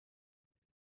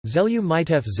Zhelyu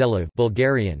Zhelev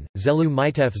Bulgarian, Zhelyu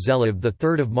Zhelev, the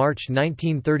 3rd of March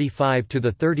 1935 to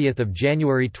the 30th of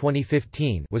January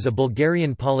 2015, was a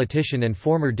Bulgarian politician and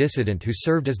former dissident who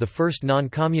served as the first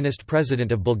non-communist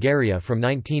president of Bulgaria from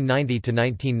 1990 to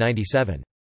 1997.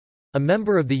 A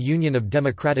member of the Union of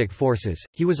Democratic Forces,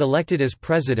 he was elected as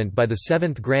president by the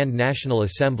 7th Grand National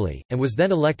Assembly, and was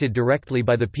then elected directly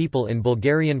by the people in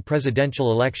Bulgarian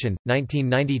presidential election,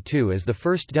 1992 as the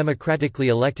first democratically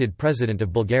elected president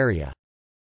of Bulgaria.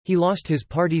 He lost his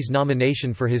party's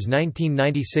nomination for his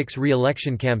 1996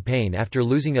 re-election campaign after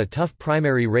losing a tough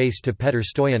primary race to Petr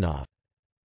Stoyanov.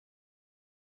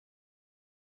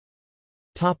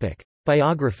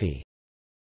 Biography.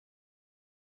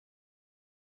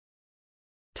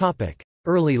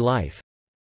 Early life.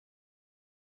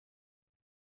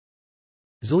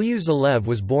 Zhelyu Zhelev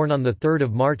was born on 3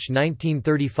 March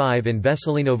 1935 in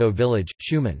Veselinovo village,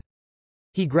 Shumen.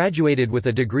 He graduated with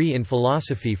a degree in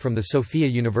philosophy from the Sofia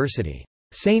University,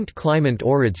 St. Clement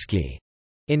Oridsky,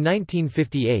 in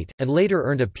 1958, and later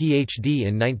earned a Ph.D.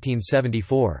 in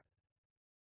 1974.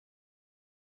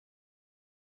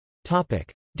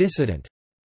 Dissident.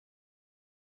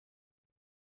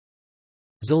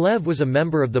 Zhelev was a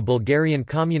member of the Bulgarian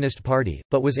Communist Party,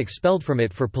 but was expelled from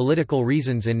it for political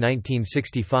reasons in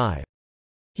 1965.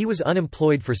 He was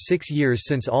unemployed for 6 years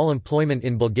since all employment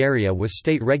in Bulgaria was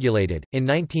state-regulated. In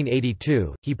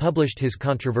 1982, he published his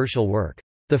controversial work,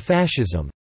 The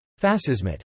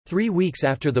Fascismat. 3 weeks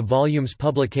after the volume's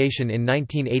publication in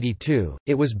 1982,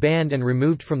 it was banned and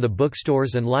removed from the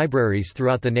bookstores and libraries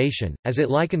throughout the nation, as it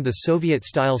likened the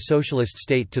Soviet-style socialist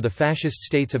state to the fascist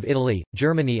states of Italy,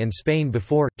 Germany and Spain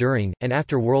before, during, and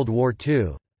after World War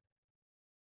II.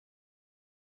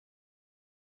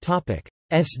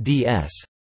 SDS.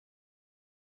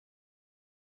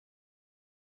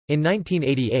 In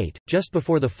 1988, just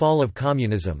before the fall of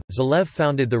communism, Zhelev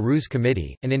founded the Ruse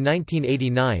Committee, and in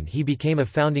 1989 he became a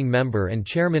founding member and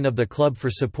chairman of the Club for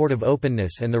Support of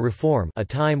Openness and the Reform, a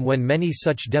time when many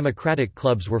such democratic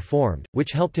clubs were formed,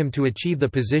 which helped him to achieve the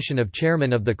position of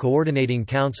chairman of the Coordinating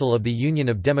Council of the Union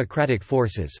of Democratic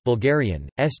Forces Bulgarian,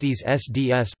 SDS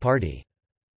SDS Party.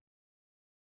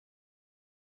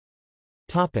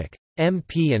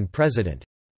 MP and President.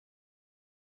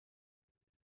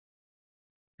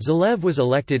 Zhelev was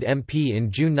elected MP in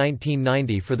June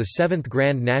 1990 for the 7th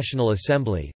Grand National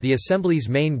Assembly. The Assembly's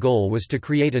main goal was to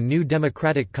create a new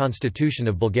democratic constitution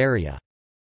of Bulgaria.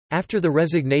 After the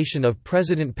resignation of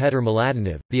President Petr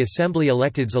Mladenov, the Assembly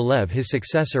elected Zhelev his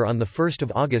successor on 1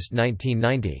 August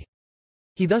 1990.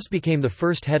 He thus became the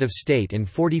first head of state in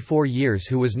 44 years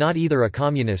who was not either a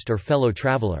communist or fellow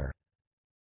traveller.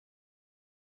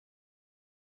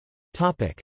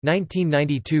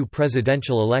 1992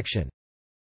 presidential election.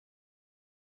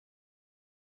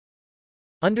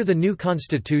 Under the new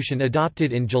constitution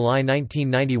adopted in July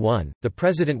 1991, the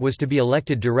president was to be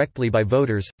elected directly by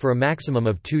voters, for a maximum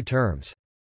of 2 terms.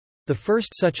 The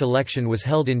first such election was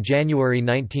held in January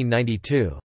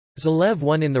 1992. Zhelev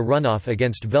won in the runoff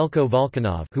against Veljko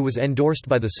Volchanov, who was endorsed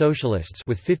by the Socialists,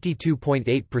 with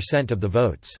 52.8% of the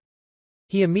votes.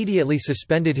 He immediately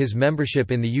suspended his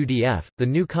membership in the UDF. The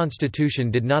new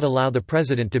constitution did not allow the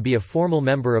president to be a formal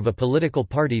member of a political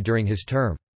party during his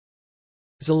term.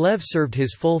 Zhelev served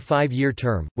his full 5-year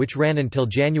term, which ran until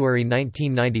January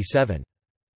 1997.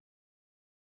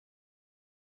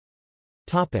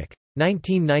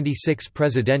 1996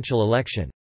 presidential election.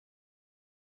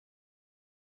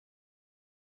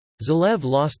 Zhelev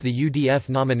lost the UDF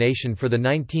nomination for the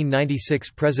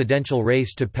 1996 presidential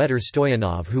race to Petr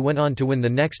Stoyanov, who went on to win the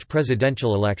next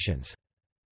presidential elections.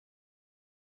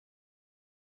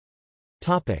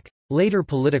 Later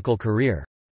political career.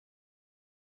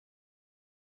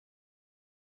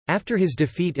 After his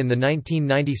defeat in the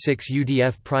 1996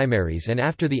 UDF primaries and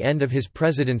after the end of his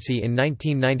presidency in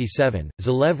 1997,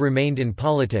 Zhelev remained in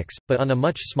politics, but on a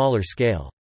much smaller scale.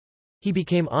 He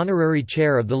became honorary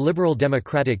chair of the Liberal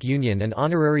Democratic Union and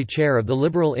honorary chair of the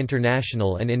Liberal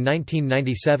International, and in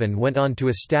 1997 went on to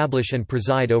establish and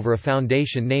preside over a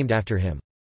foundation named after him.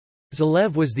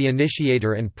 Zhelev was the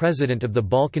initiator and president of the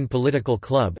Balkan Political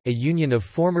Club, a union of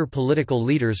former political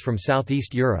leaders from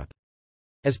Southeast Europe.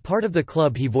 As part of the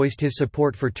club, he voiced his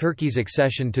support for Turkey's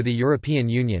accession to the European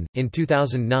Union. In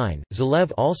 2009,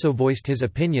 Zhelev also voiced his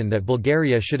opinion that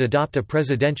Bulgaria should adopt a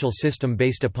presidential system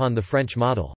based upon the French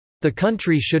model. The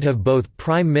country should have both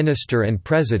prime minister and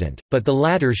president, but the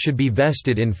latter should be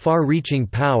vested in far-reaching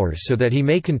powers so that he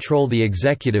may control the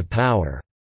executive power.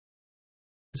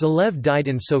 Zhelev died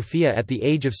in Sofia at the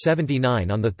age of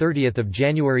 79 on 30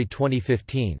 January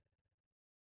 2015.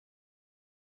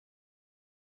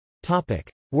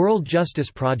 World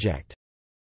Justice Project.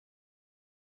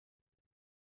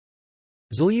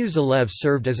 Zhelyu Zhelev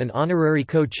served as an honorary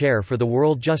co-chair for the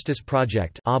World Justice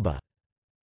Project (ABA).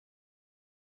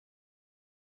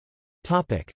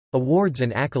 Awards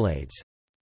and accolades.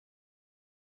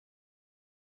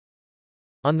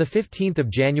 On 15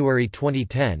 January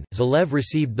 2010, Zhelev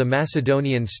received the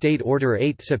Macedonian State Order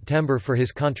 8 September for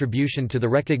his contribution to the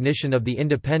recognition of the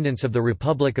independence of the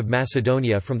Republic of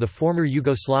Macedonia from the former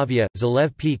Yugoslavia.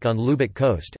 Zhelev Peak on Lubeck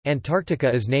Coast,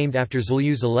 Antarctica is named after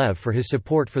Zhelyu Zhelev for his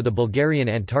support for the Bulgarian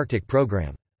Antarctic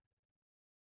program.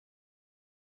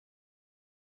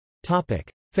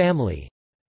 Family.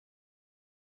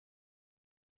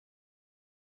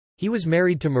 He was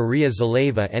married to Maria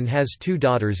Zheleva and has two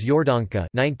daughters, Yordanka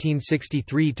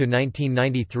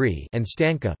 (1963–1993) and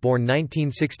Stanka, born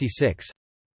 1966.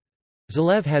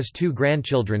 Zhelev has two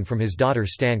grandchildren from his daughter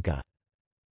Stanka.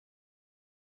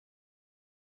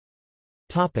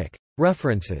 Topic: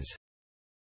 References.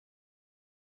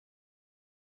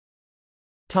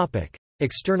 Topic: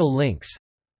 External links.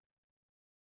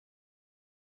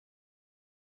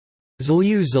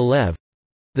 Zhelyu Zhelev,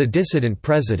 The Dissident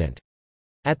President.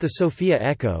 At the Sofia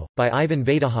Echo, by Ivan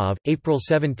Vaidahov, April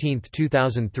 17,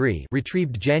 2003,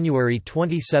 retrieved January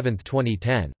 27,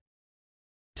 2010.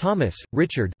 Thomas,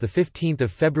 Richard. The 15th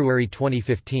of February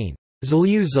 2015.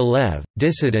 Zhelyu Zhelev,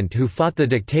 dissident who fought the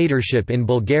dictatorship in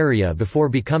Bulgaria before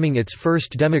becoming its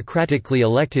first democratically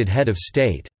elected head of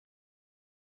state.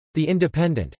 The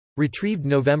Independent. Retrieved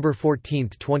November 14,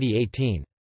 2018.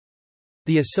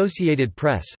 The Associated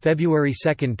Press, February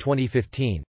 2,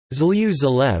 2015. Zhelyu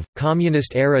Zhelev,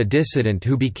 communist-era dissident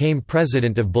who became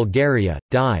president of Bulgaria,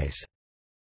 dies.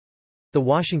 The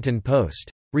Washington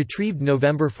Post. Retrieved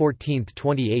November 14,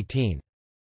 2018.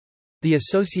 The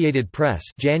Associated Press,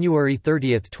 January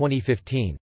 30,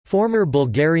 2015. Former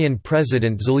Bulgarian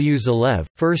President Zhelyu Zhelev,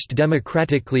 first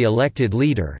democratically elected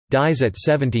leader, dies at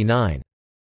 79.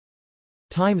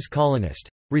 Times Colonist.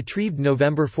 Retrieved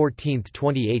November 14,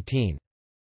 2018.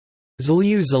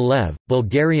 Zhelyu Zhelev,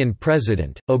 Bulgarian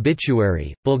President,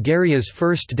 obituary, Bulgaria's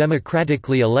first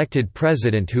democratically elected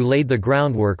president who laid the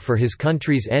groundwork for his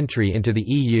country's entry into the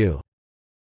EU.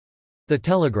 The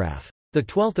Telegraph.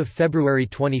 12 February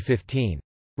 2015.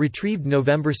 Retrieved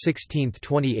November 16,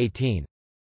 2018.